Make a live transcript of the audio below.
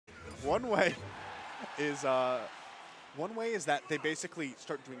One way is that they basically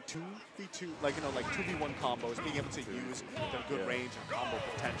start doing 2v2, like 2v1 combos, being able to use their good range and combo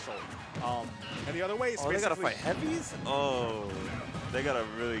potential. And the other way is they basically gotta fight heavies. Oh, they gotta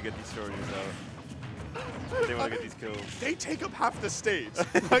really get these shorties out. They want to get these kills. They take up half the stage.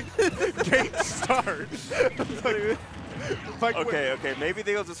 Like, game start. Like, okay, maybe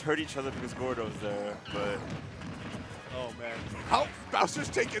they'll just hurt each other because Gordo's there, but... Oh, man. How Bowser's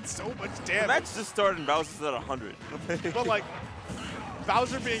taking so much damage. The match just started and Bowser's at 100. But, like,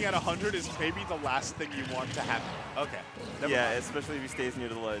 Bowser being at 100 is maybe the last thing you want to happen. Okay. Yeah, especially if he stays near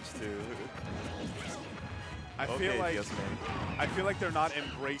the ledge, too. I feel like they're not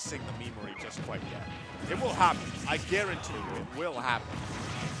embracing the memery just quite yet. It will happen. I guarantee you it will happen.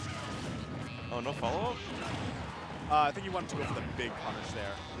 Oh, no follow-up? I think you wanted to go for the big punish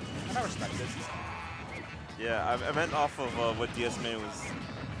there. And I respect it. Yeah, I meant off of what DS-Man was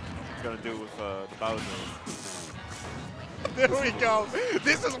going to do with the Bowser. There we go.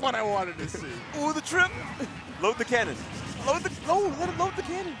 This is what I wanted to see. Ooh, the trip! Load the cannon. Let him load the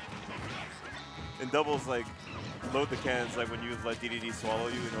cannon. In doubles, like, load the cannons, like when you let DDD swallow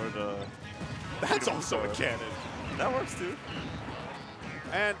you in order to... That's also a cannon. That works too.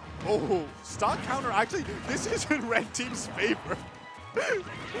 And, oh, stock counter. Actually, this is in Red Team's favor.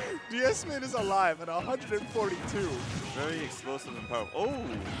 DS-Man is alive at 142. Very explosive and powerful.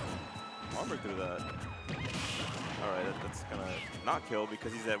 Oh! Armor through that. Alright, that's gonna not kill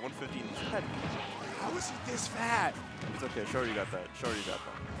because he's at 115. How is he this fat? It's okay, Shorty got that. Shorty got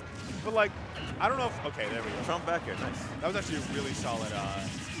that. But, like, I don't know if... Okay, there we go. Trump back here, nice. That was actually a really solid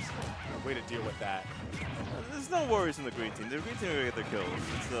way to deal with that. There's no worries in the green team. The green team are going to get their kills.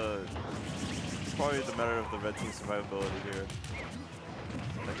 It's probably the matter of the red team's survivability here.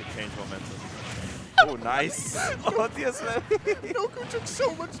 That could change momentum. Oh, nice. Oh, DS-Man. Noku took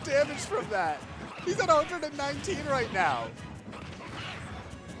so much damage from that. He's at 119 right now.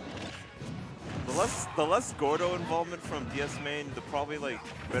 The less Gordo involvement from DS-Man, the probably like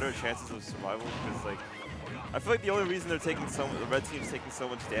better chances of survival. Because like, I feel like the only reason the red team's taking so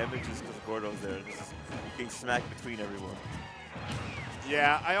much damage is because Gordo's there, just getting smacked between everyone.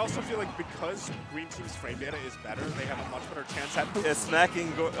 Yeah, I also feel like because green team's frame data is better, they have a much better chance at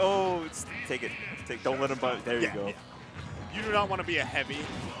smacking. Oh, take it. Don't let him bite. There you go. Yeah. You do not want to be a heavy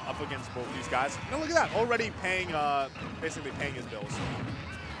up against both these guys. No, look at that. Already paying, basically paying his bills.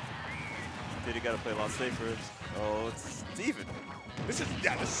 Dude, you got to play a lot safer. Oh, it's even. This is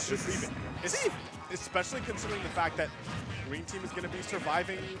super even. It's even. Especially considering the fact that green team is going to be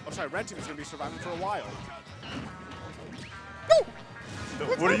surviving. Oh, sorry, red team is going to be surviving for a while. No!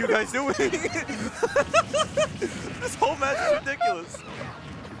 What are you guys doing? This whole match is ridiculous.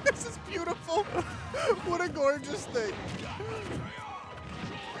 This is beautiful. What a gorgeous thing.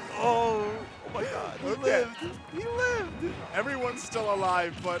 Oh my God. He lived. He lived. Everyone's still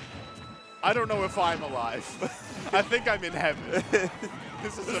alive, but I don't know if I'm alive. I think I'm in heaven.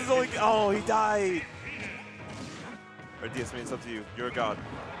 This is only. Oh, he died. Or DS-Man, it's up to you. You're a god.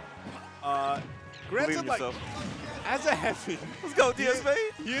 Granted, like, as a heavy, let's go, DS-Man.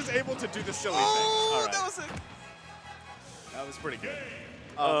 He is able to do the silly things. All right. That was it. That was pretty good.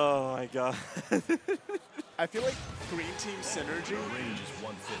 Oh my God. I feel like green team synergy. Range is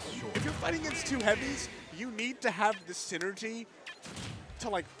 1/5 short. If you're fighting against two heavies, you need to have the synergy to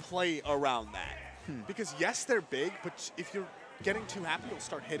like play around that. Because yes, they're big, but if you're getting too happy, you'll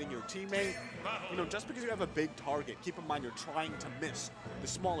start hitting your teammate. You know, just because you have a big target, keep in mind you're trying to miss the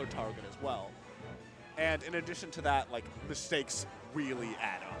smaller target as well. And in addition to that, like, mistakes really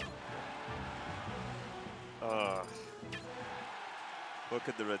add up. What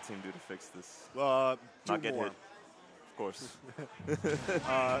could the red team do to fix this? Not get more. hit. Of course.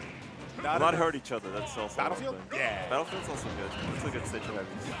 Not hurt each other. That's also Battlefield? one thing. Yeah. Battlefield's also good. It's a good stage of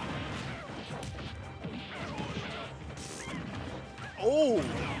heavies. Oh!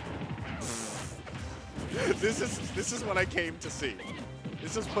 This is what I came to see.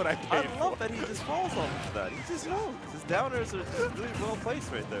 This is what I paid I love that he just falls off of that. He just knows. His downers are just really well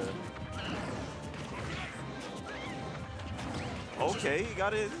placed right there. Okay, he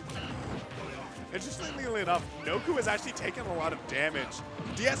got it. Interestingly enough, Noku is actually taking a lot of damage.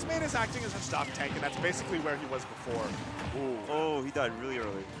 DS-Man is acting as a stock tank, and that's basically where he was before. Ooh. Oh, he died really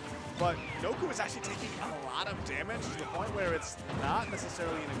early. But Noku is actually taking a lot of damage to the point where it's not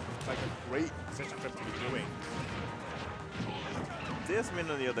necessarily in a great position for him to be doing. DS-Man,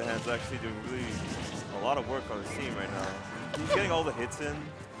 on the other hand, is actually doing really a lot of work on his team right now. He's getting all the hits in,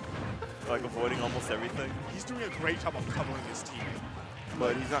 like avoiding almost everything. He's doing a great job of covering his teammate.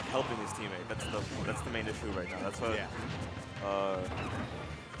 But he's not helping his teammate. That's the main issue right now. That's what. Yeah.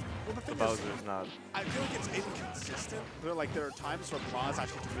 Well, the thing Bowser is not. I feel like it's inconsistent. There are times where Blas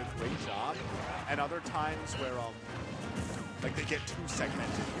actually doing a great job, and other times where like they get too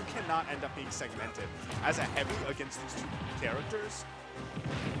segmented. You cannot end up being segmented as a heavy against these two characters.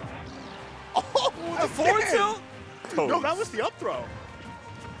 Oh, the forward tilt? No, that was the up throw.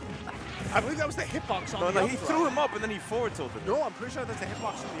 I believe that was the hitbox on the No, up he throw. threw him up and then he forward tilted him. No, I'm pretty sure that's the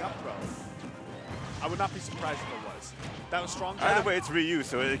hitbox on the up throw. I would not be surprised if it was. That was strong jab. Either way, it's Ryu,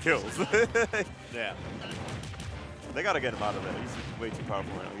 so it kills. Yeah. They gotta get him out of there. He's way too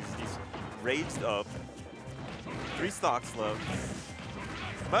powerful right now. He's raged up. 3 stocks left.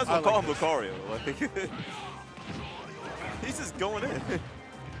 Might as well call him Lucario. Like, he's just going in.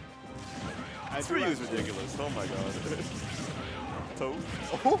 This Ryu's ridiculous. Oh my god.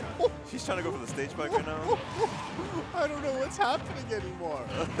 Toad. She's trying to go for the stage spike right now. I don't know what's happening anymore.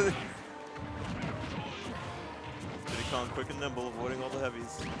 Diddy Kong quick and nimble, avoiding all the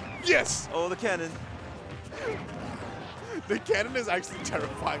heavies. Yes! Oh, the cannon. The cannon is actually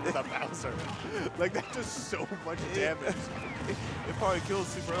terrifying without Bowser. Like, that does so much damage. It probably kills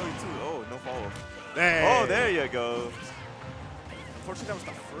super early too. Oh, no follow. Hey. Oh, there you go. Unfortunately, that was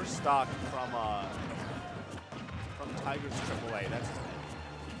the first stock from Tiger's AAA. That's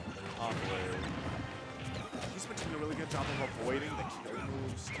he's been doing a really good job of avoiding the kill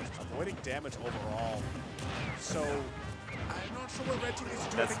moves, just avoiding damage overall. So I'm not sure what Red Team needs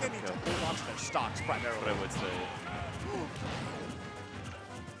to do. I think they need to hold on to their stocks primarily. What I would say.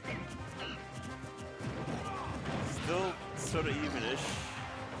 Still sort of even-ish.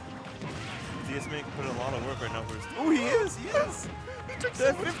 DSMA can put in a lot of work right now for his. Oh, he is! He is! He took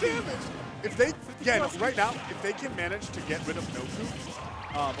so much damage. If they, right now, if they can manage to get rid of Noku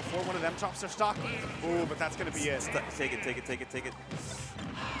before one of them chops their stock, ooh, but that's going to be it. Take it, take it, take it, take it.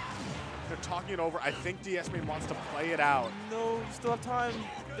 They're talking it over. I think DSMA wants to play it out. No, you still have time.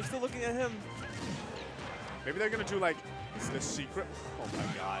 They're still looking at him. Maybe they're going to do, like, the secret. Oh, my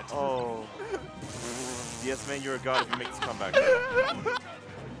God. Oh. DSMA, you're a god if you make this comeback.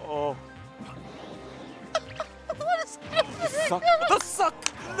 Oh. What is happening? Suck. The suck!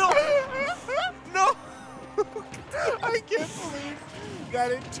 No! No! I can't believe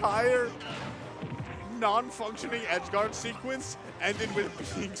that entire non-functioning edgeguard sequence ended with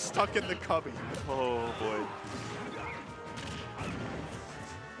being stuck in the cubby. Oh, boy.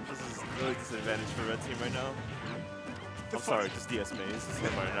 This is really disadvantage for Red Team right now. I'm sorry, just DSMA. This is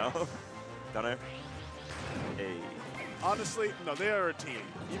him right now. Down there. Hey. Honestly, no, they are a team.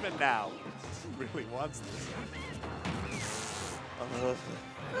 Even now, who really wants this?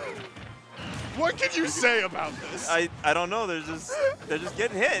 What can you say about this? I don't know. They're just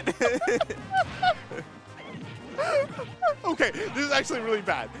getting hit. Okay, this is actually really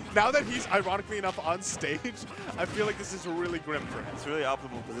bad. Now that he's ironically enough on stage, I feel like this is really grim for him. It's really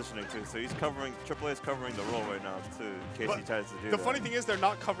optimal positioning too. So he's covering. AAA is covering the roll right now too, in case he tries to do that. The funny thing is, they're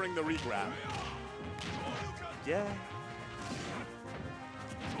not covering the regrab. Yeah.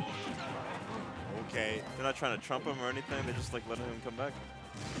 Okay. They're not trying to trump him or anything. They're just like letting him come back.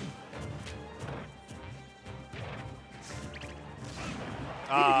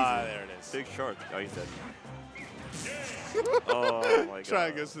 Ah, there it is. Big shark. Oh, he's dead. Oh my god.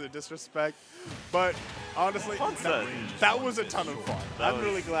 Trying goes to the disrespect. But honestly, that was a ton of fun. I'm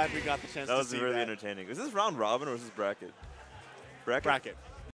really glad we got the chance to see that. That was really entertaining. Is this round robin or is this bracket? Bracket? Bracket.